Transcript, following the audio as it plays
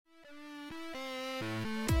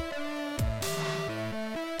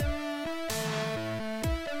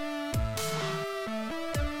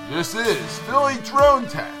This is Philly Drone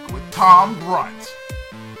Tech with Tom Brunt.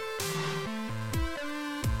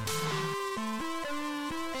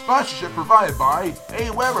 Sponsorship provided by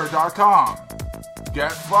aweber.com,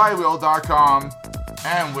 getflywheel.com,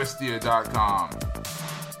 and wistia.com.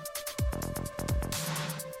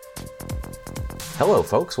 Hello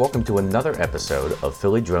folks, welcome to another episode of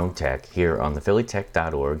Philly Drone Tech here on the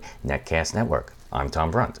phillytech.org Netcast Network. I'm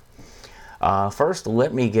Tom Brunt. First,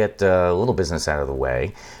 let me get a little business out of the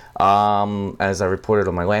way. As I reported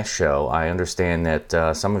on my last show, I understand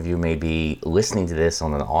that some of you may be listening to this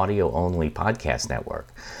on an audio-only podcast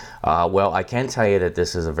network. Well, I can tell you that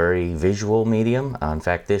this is a very visual medium. In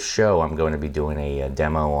fact, this show I'm going to be doing a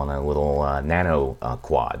demo on a little nano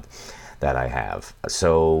quad that I have.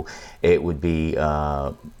 So it would be,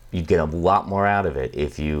 you'd get a lot more out of it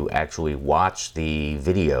if you actually watch the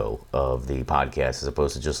video of the podcast as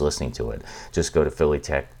opposed to just listening to it. Just go to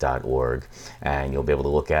phillytech.org and you'll be able to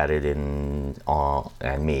look at it and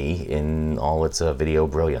me in all its video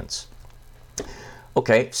brilliance.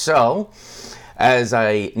 Okay, so as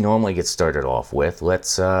I normally get started off with,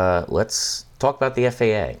 let's talk about the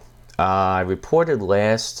FAA. I reported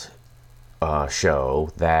last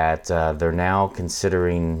show that they're now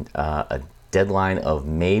considering a deadline of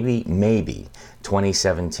maybe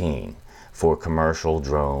 2017 for commercial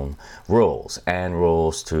drone rules and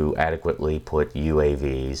rules to adequately put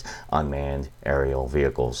UAVs, unmanned aerial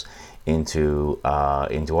vehicles, into our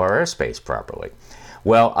airspace properly.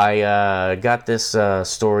 Well, I got this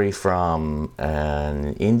story from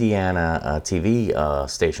an Indiana TV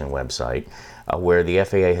station website where the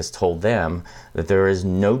FAA has told them that there is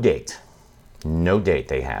no date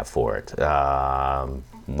they have for it,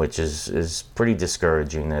 which is pretty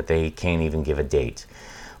discouraging that they can't even give a date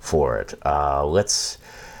for it. Let's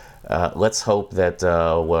hope that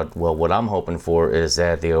what I'm hoping for is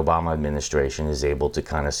that the Obama administration is able to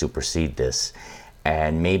kind of supersede this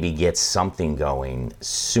and maybe get something going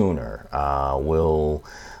sooner. We'll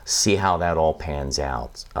see how that all pans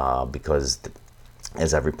out because,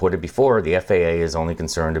 as I've reported before, the FAA is only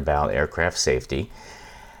concerned about aircraft safety,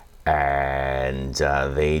 and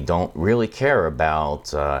they don't really care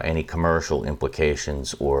about any commercial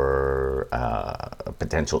implications or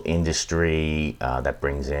potential industry that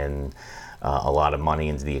brings in a lot of money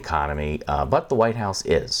into the economy, but the White House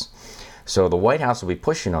is. So the White House will be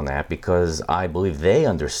pushing on that because I believe they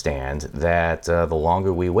understand that the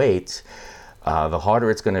longer we wait, the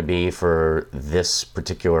harder it's going to be for this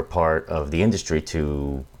particular part of the industry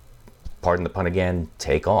to, pardon the pun again,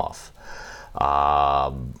 take off.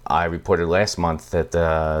 I reported last month that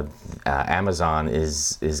Amazon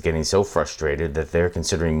is getting so frustrated that they're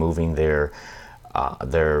considering moving their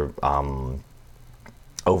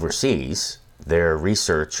overseas their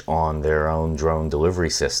research on their own drone delivery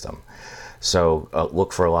system. So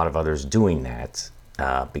look for a lot of others doing that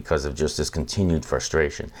because of just this continued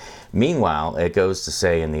frustration. Meanwhile, it goes to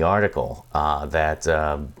say in the article that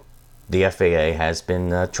the FAA has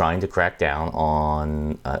been trying to crack down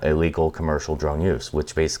on illegal commercial drone use,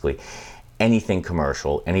 which basically anything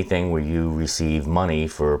commercial, anything where you receive money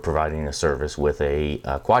for providing a service with a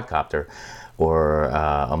quadcopter or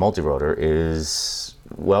a multirotor is,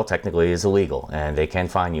 well, technically is illegal, and they can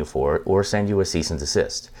fine you for it or send you a cease and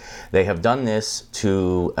desist. They have done this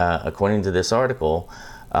to, according to this article,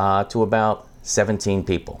 to about 17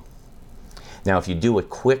 people. Now, if you do a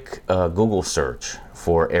quick Google search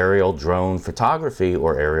for aerial drone photography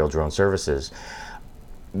or aerial drone services,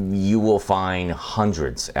 you will find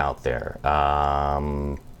hundreds out there,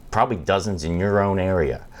 probably dozens in your own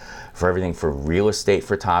area, for everything from real estate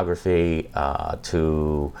photography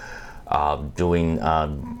to doing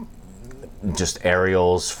just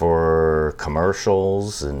aerials for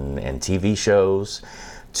commercials and TV shows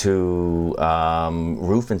to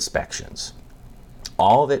roof inspections.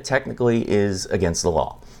 All of it technically is against the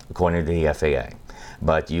law, according to the FAA,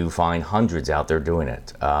 but you find hundreds out there doing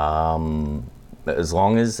it. As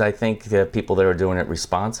long as I think that people that are doing it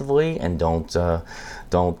responsibly and don't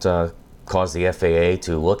cause the FAA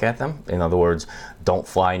to look at them. In other words, don't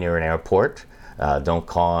fly near an airport. Don't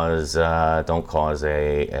cause a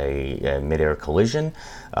mid-air collision.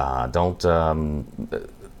 Don't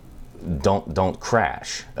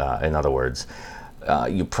crash. In other words,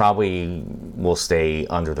 you probably will stay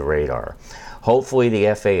under the radar. Hopefully,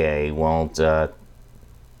 the FAA won't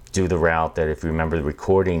do the route that, if you remember, the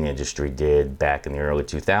recording industry did back in the early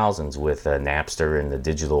 2000s with Napster and the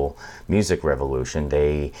digital music revolution.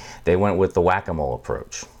 They went with the whack-a-mole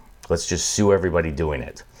approach. Let's just sue everybody doing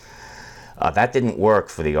it. That didn't work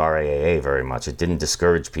for the RIAA very much. It didn't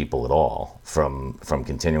discourage people at all from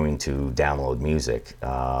continuing to download music.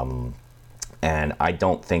 And I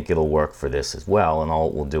don't think it'll work for this as well. And all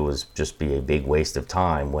it will do is just be a big waste of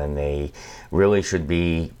time when they really should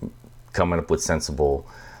be coming up with sensible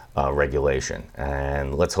regulation.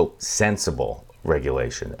 And let's hope sensible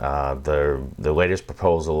regulation. The latest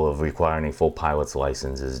proposal of requiring a full pilot's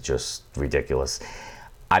license is just ridiculous.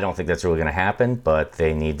 I don't think that's really going to happen, but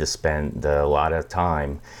they need to spend a lot of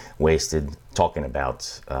time wasted talking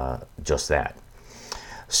about just that.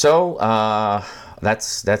 So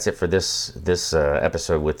that's it for this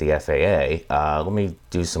episode with the FAA. Let me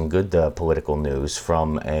do some good political news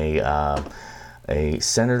from a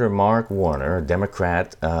Senator Mark Warner, a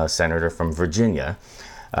Democrat senator from Virginia,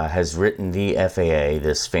 has written the FAA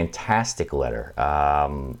this fantastic letter.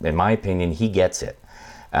 In my opinion, he gets it.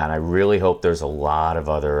 And I really hope there's a lot of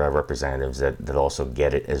other representatives that also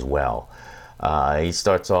get it as well. He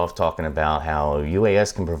starts off talking about how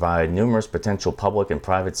UAS can provide numerous potential public and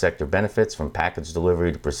private sector benefits, from package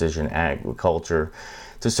delivery to precision agriculture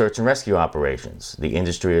to search and rescue operations. The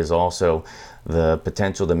industry has also the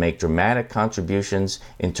potential to make dramatic contributions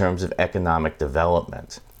in terms of economic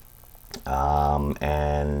development.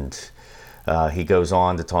 He goes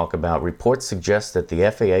on to talk about reports suggest that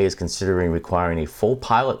the FAA is considering requiring a full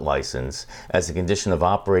pilot license as a condition of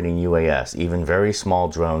operating UAS, even very small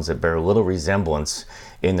drones that bear little resemblance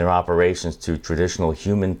in their operations to traditional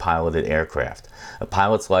human-piloted aircraft. A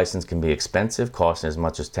pilot's license can be expensive, costing as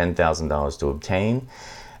much as $10,000 to obtain,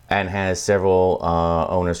 and has several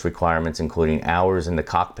onerous requirements, including hours in the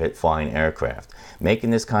cockpit flying aircraft.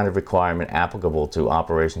 Making this kind of requirement applicable to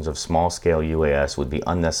operations of small-scale UAS would be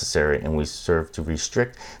unnecessary and would serve to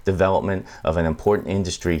restrict development of an important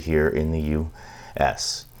industry here in the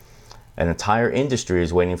U.S. An entire industry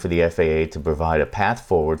is waiting for the FAA to provide a path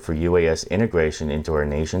forward for UAS integration into our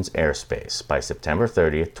nation's airspace by September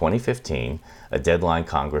 30th, 2015, a deadline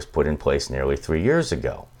Congress put in place nearly 3 years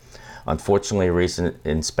ago. Unfortunately, a recent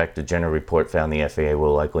Inspector General report found the FAA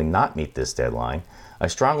will likely not meet this deadline. I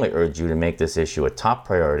strongly urge you to make this issue a top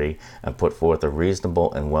priority and put forth a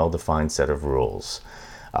reasonable and well-defined set of rules.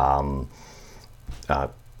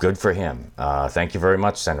 Good for him. Thank you very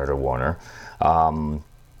much, Senator Warner.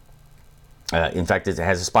 In fact, it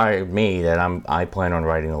has inspired me that I plan on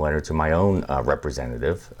writing a letter to my own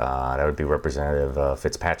representative. That would be Representative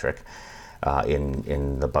Fitzpatrick.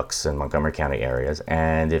 In the Bucks and Montgomery County areas.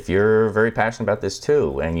 And if you're very passionate about this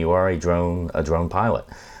too, and you are a drone pilot,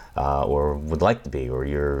 or would like to be, or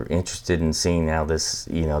you're interested in seeing how this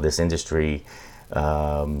industry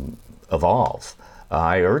evolve,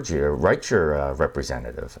 I urge you to write your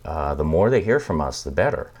representative. The more they hear from us, the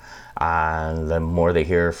better. The more they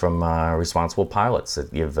hear from responsible pilots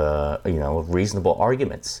that give reasonable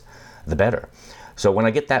arguments, the better. So when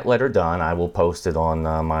I get that letter done, I will post it on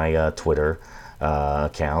my Twitter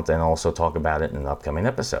account and also talk about it in an upcoming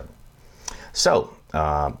episode. So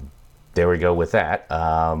there we go with that.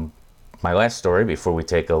 My last story before we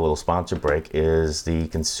take a little sponsor break is the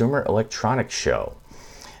Consumer Electronics Show.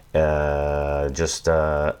 Just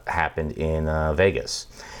happened in Vegas.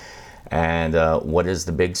 And what is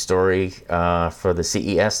the big story for the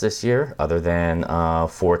CES this year, other than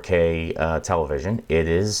 4K television? It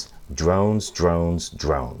is drones.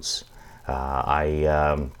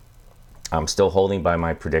 I'm still holding by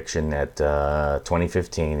my prediction that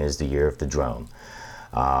 2015 is the year of the drone.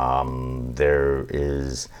 There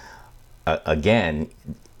is, again,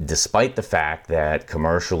 despite the fact that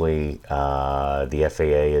commercially the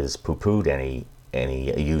FAA has poo-pooed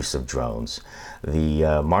any use of drones,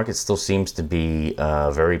 the market still seems to be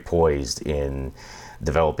very poised in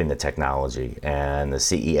developing the technology, and the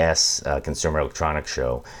CES Consumer Electronics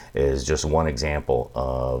Show is just one example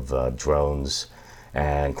of drones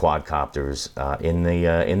and quadcopters in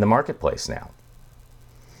the marketplace now.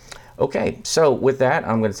 Okay, so with that,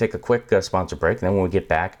 I'm going to take a quick sponsor break, and then when we get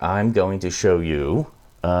back, I'm going to show you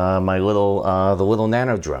my little the little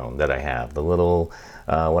nano drone that I have, the little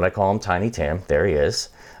what I call him Tiny Tim. There he is,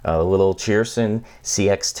 a little Cheerson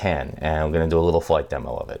CX-10, and I'm going to do a little flight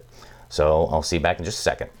demo of it. So I'll see you back in just a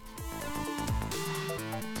second.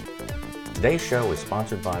 Today's show is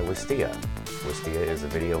sponsored by Wistia. Wistia is a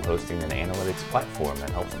video hosting and analytics platform that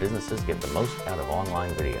helps businesses get the most out of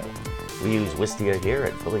online video. We use Wistia here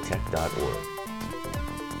at phillytech.org.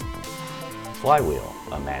 Flywheel,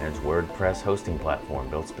 a managed WordPress hosting platform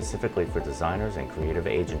built specifically for designers and creative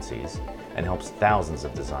agencies, and helps thousands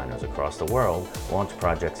of designers across the world launch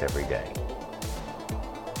projects every day.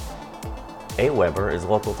 Aweber is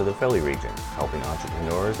local to the Philly region, helping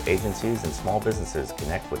entrepreneurs, agencies, and small businesses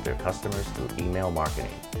connect with their customers through email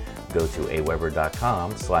marketing. Go to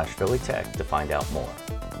aweber.com/phillytech to find out more.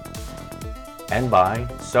 And by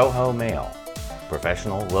Soho Mail,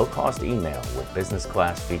 professional, low-cost email with business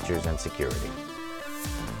class features and security.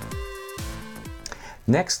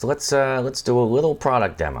 Next, let's do a little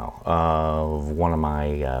product demo of one of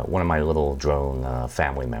my little drone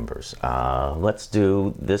family members. Let's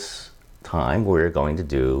do this time. We're going to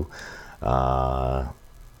do,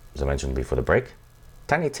 as I mentioned before the break,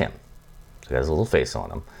 Tiny Tim. So he has a little face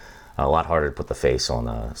on him. A lot harder to put the face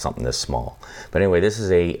on something this small. But anyway,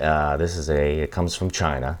 it comes from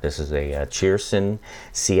China. This is a Cheerson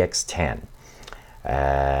CX10,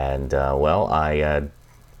 and while I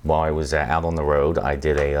was out on the road, I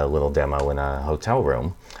did a little demo in a hotel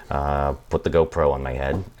room. Put the GoPro on my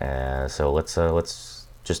head. So let's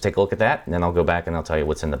just take a look at that, and then I'll go back and I'll tell you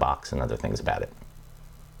what's in the box and other things about it.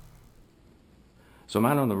 So I'm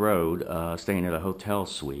out on the road, staying at a hotel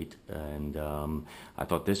suite, and I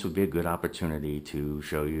thought this would be a good opportunity to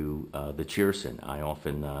show you the Cheerson. I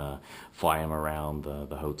often fly him around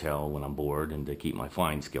the hotel when I'm bored and to keep my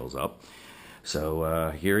flying skills up.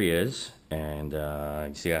 So here he is, and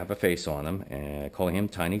you see I have a face on him, and I call him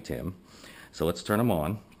Tiny Tim. So let's turn him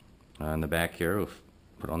on. In the back here, we'll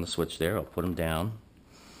put on the switch there, I'll put him down.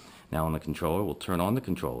 Now on the controller, we'll turn on the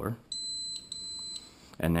controller.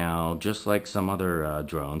 And now, just like some other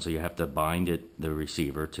drones, so you have to bind the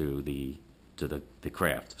receiver to the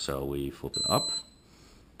craft. So we flip it up,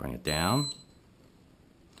 bring it down,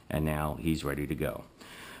 and now he's ready to go.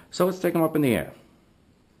 So let's take him up in the air.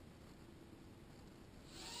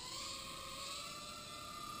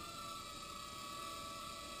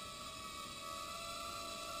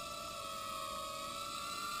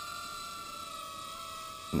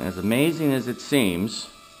 And as amazing as it seems,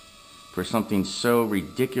 for something so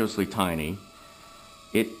ridiculously tiny,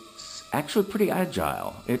 it's actually pretty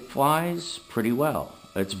agile. It flies pretty well.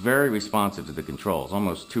 It's very responsive to the controls,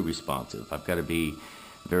 almost too responsive. I've got to be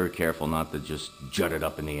very careful not to just jut it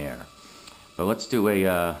up in the air. But let's do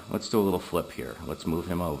a little flip here. Let's move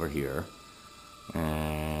him over here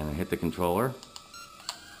and hit the controller.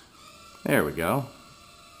 There we go.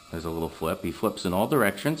 There's a little flip. He flips in all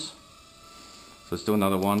directions. So let's do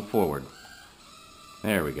another one forward.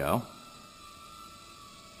 There we go.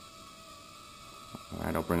 All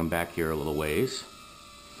right, I'll bring him back here a little ways.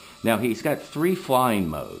 Now he's got 3 flying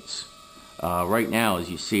modes. Right now, as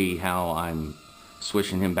you see how I'm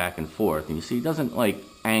swishing him back and forth, and you see he doesn't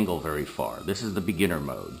angle very far. This is the beginner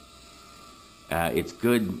mode. It's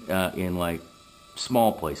good in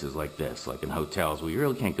small places like this, like in hotels where you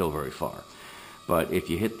really can't go very far. But if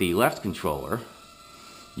you hit the left controller,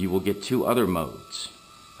 you will get 2 other modes.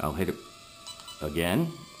 I'll hit it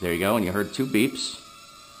again. There you go, and you heard 2 beeps.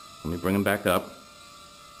 Let me bring him back up.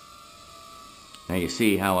 Now you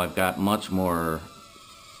see how I've got much more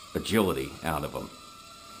agility out of them.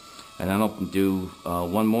 And then I'll do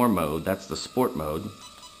one more mode. That's the sport mode.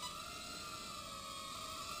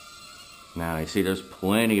 Now you see there's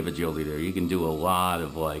plenty of agility there. You can do a lot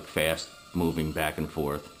of fast moving back and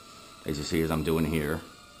forth, as you see as I'm doing here.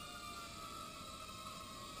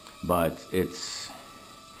 But it's,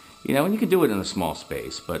 and you can do it in a small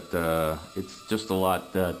space, but it's just a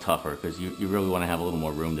lot tougher because you really want to have a little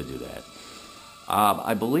more room to do that.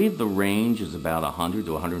 I believe the range is about 100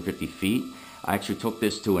 to 150 feet. I actually took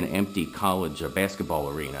this to an empty college basketball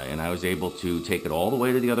arena, and I was able to take it all the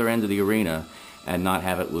way to the other end of the arena and not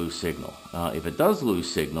have it lose signal. If it does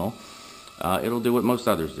lose signal, it'll do what most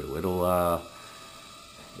others do.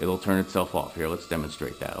 It'll turn itself off. Here, let's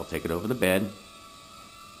demonstrate that. I'll take it over the bed.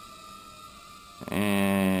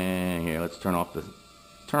 And here, let's turn off the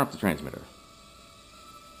transmitter.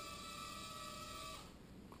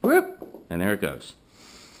 Whoop! And there it goes.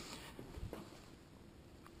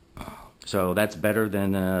 So that's better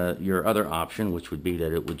than your other option, which would be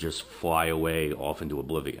that it would just fly away off into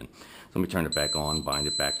oblivion. So let me turn it back on, bind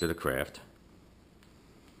it back to the craft.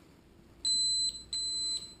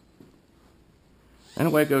 And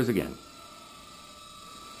away it goes again.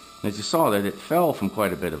 As you saw that it fell from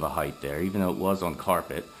quite a bit of a height there, even though it was on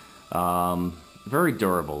carpet. Very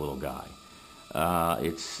durable little guy.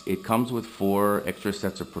 It comes with 4 extra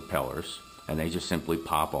sets of propellers, and they just simply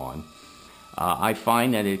pop on. I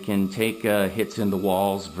find that it can take hits in the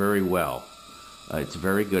walls very well. It's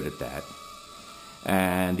very good at that.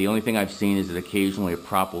 And the only thing I've seen is that occasionally a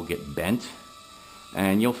prop will get bent.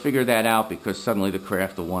 And you'll figure that out because suddenly the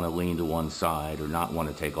craft will want to lean to one side or not want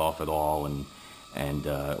to take off at all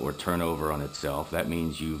or turn over on itself. That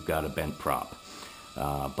means you've got a bent prop.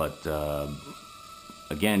 But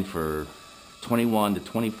again, for $21 to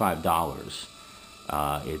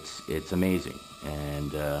 $25, it's amazing.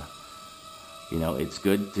 And You know, it's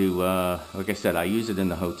good to, like I said, I use it in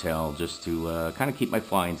the hotel just to kind of keep my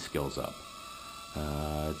flying skills up.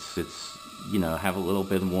 It's you know, have a little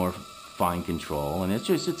bit more fine control, and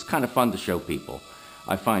it's kind of fun to show people.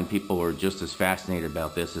 I find people are just as fascinated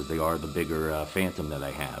about this as they are the bigger Phantom that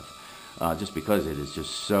I have, just because it is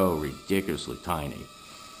just so ridiculously tiny.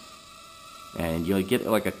 And you'll get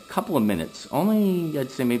like a couple of minutes, only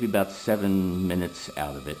I'd say maybe about 7 minutes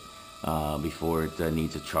out of it before it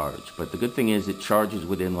needs a charge. But the good thing is it charges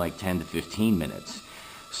within like 10 to 15 minutes,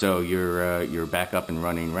 so you're back up and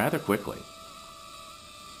running rather quickly.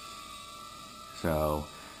 So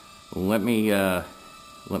let me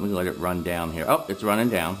let it run down here. Oh, it's running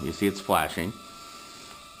down. You see it's flashing.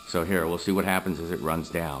 So here, we'll see what happens as it runs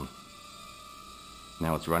down.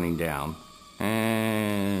 Now it's running down,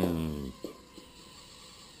 and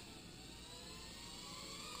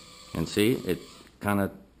see, it kind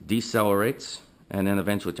of decelerates and then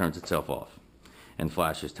eventually turns itself off. And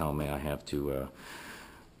flash is telling me I have to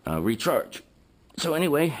recharge. So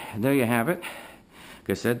anyway, there you have it. Like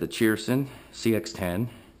I said, the Cheerson CX-10.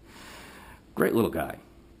 Great little guy.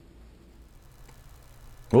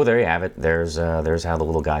 Well, there you have it. There's how the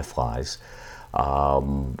little guy flies.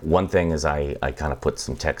 One thing is I kind of put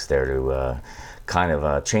some text there to kind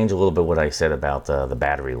of change a little bit what I said about the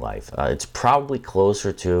battery life. It's probably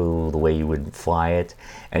closer to the way you would fly it,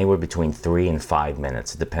 anywhere between 3 and 5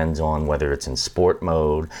 minutes. It depends on whether it's in sport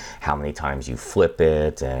mode, how many times you flip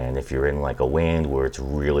it, and if you're in like a wind where it's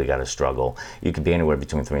really got to struggle, you could be anywhere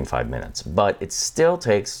between 3 and 5 minutes. But it still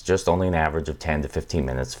takes just only an average of 10 to 15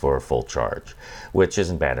 minutes for a full charge, which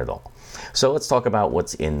isn't bad at all. So let's talk about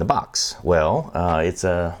what's in the box. Well, it's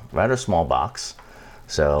a rather small box,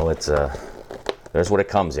 so there's what it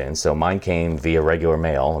comes in. So mine came via regular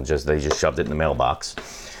mail. They just shoved it in the mailbox.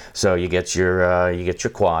 So you get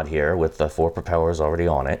your quad here with the 4 propellers already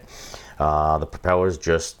on it. The propellers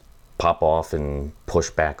just pop off and push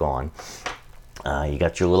back on. You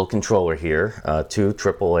got your little controller here, 2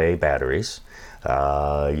 AAA batteries.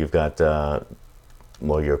 You've got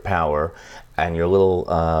your power and your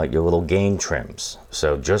little game trims.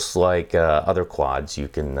 So just like other quads, you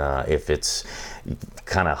can if it's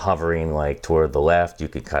kind of hovering like toward the left, you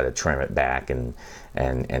could kind of trim it back and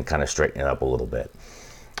kind of straighten it up a little bit.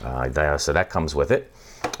 So that comes with it.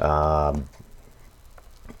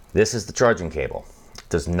 This is the charging cable. It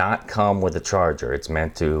does not come with a charger. It's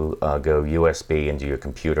meant to go USB into your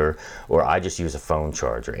computer, or I just use a phone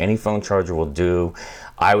charger. Any phone charger will do.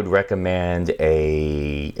 I would recommend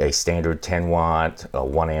a standard 10 watt,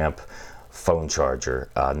 1 amp phone charger,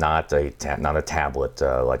 not a tablet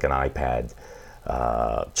like an iPad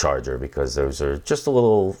charger, because those are just a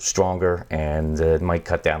little stronger and it might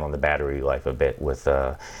cut down on the battery life a bit with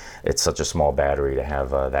it's such a small battery to have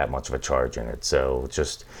that much of a charge in it. So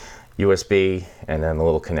just USB, and then the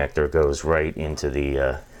little connector goes right into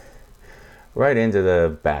the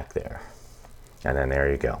back there, and then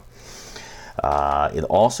there you go. It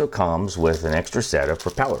also comes with an extra set of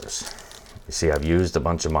propellers. You see, I've used a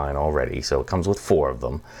bunch of mine already, so it comes with 4 of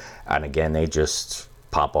them, and again, they just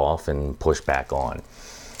pop off and push back on.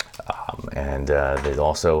 And it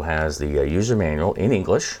also has the user manual in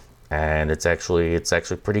English, and it's actually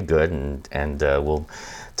pretty good, and we'll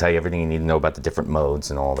tell you everything you need to know about the different modes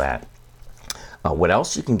and all that. What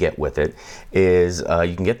else you can get with it is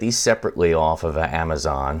you can get these separately off of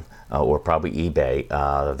Amazon or probably eBay.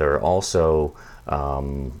 There are also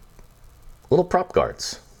little prop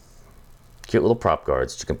guards, cute little prop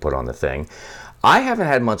guards that you can put on the thing. I haven't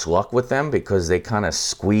had much luck with them because they kind of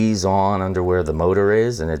squeeze on under where the motor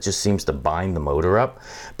is, and it just seems to bind the motor up.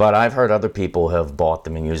 But I've heard other people have bought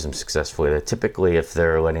them and used them successfully. Typically, if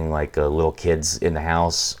they're letting like little kids in the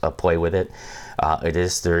house play with it,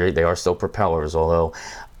 they are still propellers. Although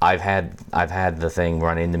I've had the thing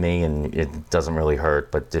run into me and it doesn't really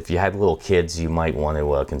hurt. But if you had little kids, you might want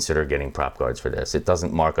to consider getting prop guards for this. It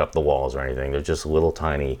doesn't mark up the walls or anything. They're just little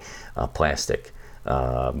tiny plastic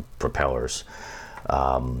propellers.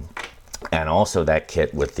 And also that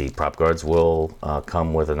kit with the prop guards will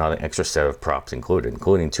come with another extra set of props included,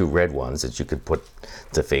 including 2 red ones that you could put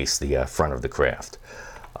to face the front of the craft.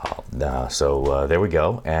 So there we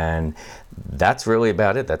go, and that's really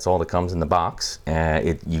about it. That's all that comes in the box.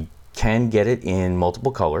 You can get it in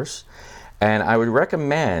multiple colors, and I would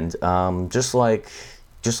recommend just like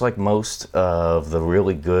most of the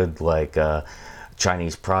really good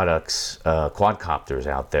Chinese products, quadcopters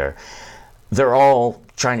out there, they're all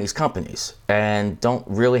Chinese companies and don't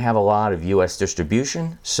really have a lot of US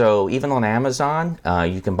distribution. So even on Amazon,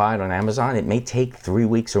 you can buy it on Amazon. It may take 3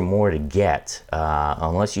 weeks or more to get,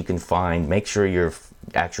 unless you can make sure you're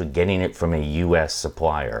actually getting it from a US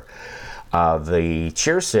supplier. The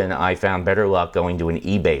Cheerson, I found better luck going to an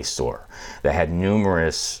eBay store that had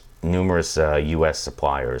numerous U.S.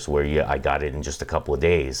 suppliers where I got it in just a couple of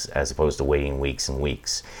days as opposed to waiting weeks and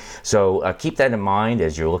weeks. So keep that in mind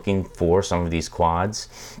as you're looking for some of these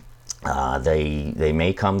quads. They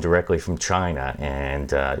may come directly from China,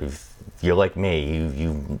 and if you're like me,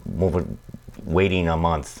 waiting a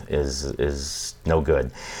month is no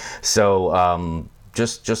good. So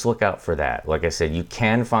just look out for that. Like I said, you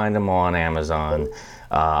can find them on Amazon.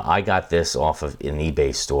 I got this off of an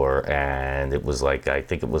eBay store, and it was like, I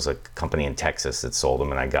think it was a company in Texas that sold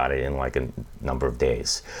them, and I got it in like a number of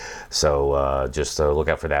days. So just look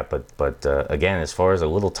out for that. But again, as far as a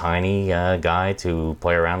little tiny guy to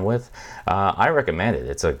play around with, I recommend it.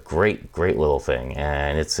 It's a great little thing,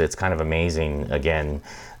 and it's kind of amazing, again,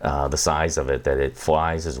 the size of it, that it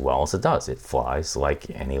flies as well as it does. It flies like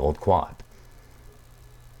any old quad.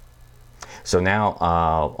 So now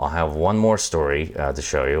I'll have one more story to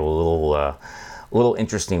show you, a little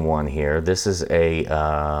interesting one here. This is a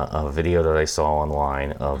video that I saw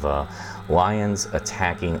online of lions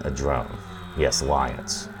attacking a drone. Yes,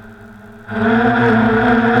 lions.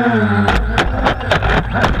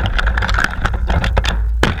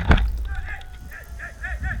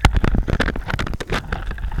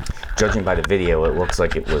 Judging by the video, it looks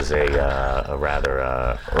like it was a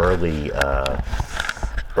rather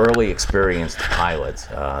early experienced pilot.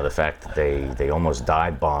 The fact that they almost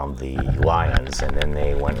dive bombed the lions and then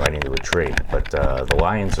they went right into a tree. But the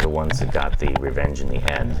lions are the ones that got the revenge in the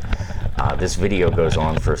end. This video goes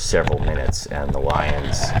on for several minutes, and the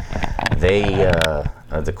lions,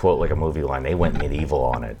 to quote like a movie line, they went medieval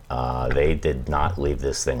on it. They did not leave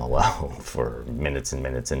this thing alone for minutes and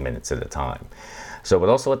minutes and minutes at a time. So, but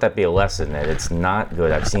also let that be a lesson that it's not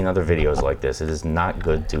good. I've seen other videos like this. It is not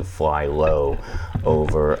good to fly low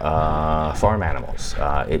over farm animals.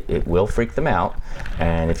 It will freak them out,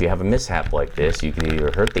 and if you have a mishap like this, you can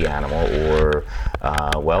either hurt the animal or,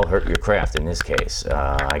 well, hurt your craft in this case.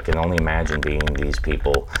 I can only imagine being these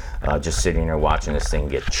people just sitting there watching this thing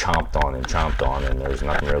get chomped on, and there's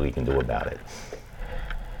nothing really you can do about it.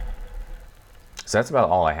 So that's about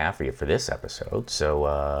all I have for you for this episode. So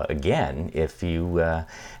again, if you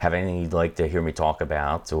have anything you'd like to hear me talk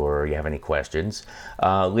about, or you have any questions,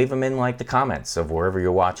 leave them in like the comments of wherever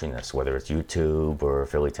you're watching this, whether it's YouTube or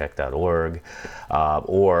phillytech.org,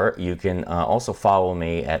 or you can also follow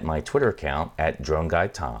me at my Twitter account at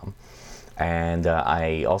DroneGuyTom. And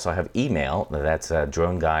I also have email. That's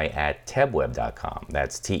droneguy@tebweb.com.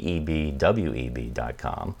 That's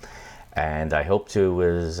TEBWEB.com. And I hope to,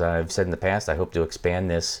 as I've said in the past, I hope to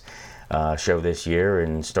expand this show this year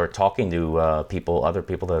and start talking to other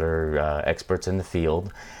people that are experts in the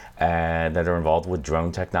field and that are involved with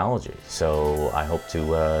drone technology. So I hope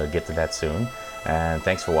to get to that soon. And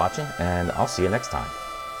thanks for watching, and I'll see you next time.